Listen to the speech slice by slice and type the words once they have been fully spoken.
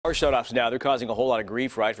Power shutoffs now, they're causing a whole lot of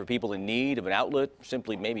grief, right, for people in need of an outlet,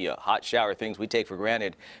 simply maybe a hot shower, things we take for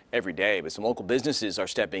granted every day. But some local businesses are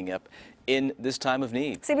stepping up in this time of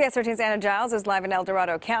need. CBS 13's Anna Giles is live in El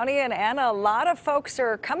Dorado County, and Anna, a lot of folks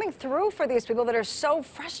are coming through for these people that are so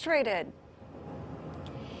frustrated.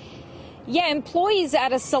 Yeah, employees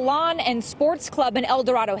at a salon and sports club in El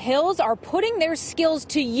Dorado Hills are putting their skills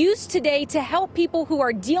to use today to help people who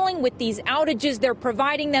are dealing with these outages. They're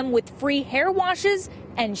providing them with free hair washes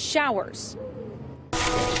and showers.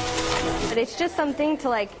 But it's just something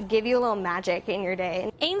to give you a little magic in your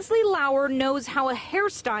day. Ainsley Lauer knows how a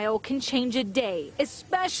hairstyle can change a day,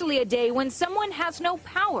 especially a day when someone has no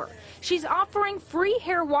power. She's offering free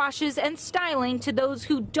hair washes and styling to those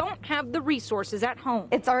who don't have the resources at home.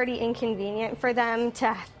 It's already inconvenient for them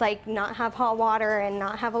to not have hot water and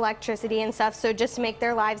not have electricity and stuff, so just to make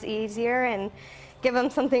their lives easier and give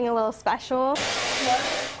them something a little special.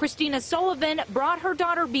 Christina Sullivan brought her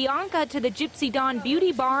daughter Bianca to the Gypsy Dawn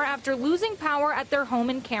Beauty Bar after losing power at their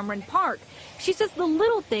home in Cameron Park. She says the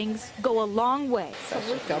little things go a long way. So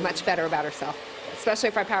she'll feel much better about herself, especially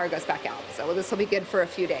if our power goes back out. So this will be good for a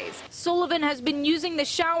few days. Sullivan has been using the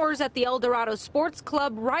showers at the El Dorado Sports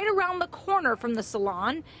Club right around the corner from the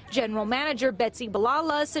salon. General Manager Betsy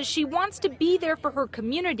Balala says she wants to be there for her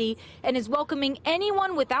community and is welcoming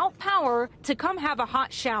anyone without power to come have a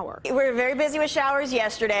hot shower. We were very busy with showers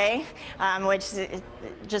yesterday, which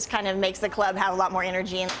just kind of makes the club have a lot more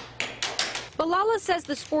energy. Balala says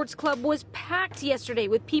the sports club was packed yesterday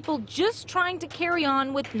with people just trying to carry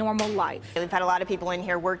on with normal life. We've had a lot of people in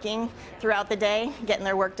here working throughout the day, getting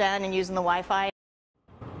their work done and using the Wi-Fi.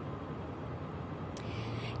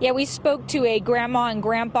 Yeah, we spoke to a grandma and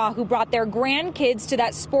grandpa who brought their grandkids to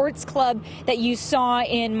that sports club that you saw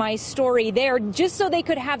in my story there, just so they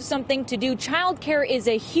could have something to do. Childcare is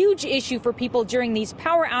a huge issue for people during these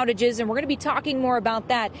power outages, and we're going to be talking more about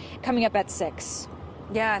that coming up at 6.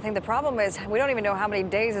 Yeah, I think the problem is we don't even know how many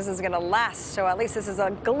days this is going to last. So at least this is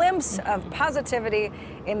a glimpse of positivity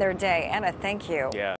in their day. Anna, thank you. Yeah.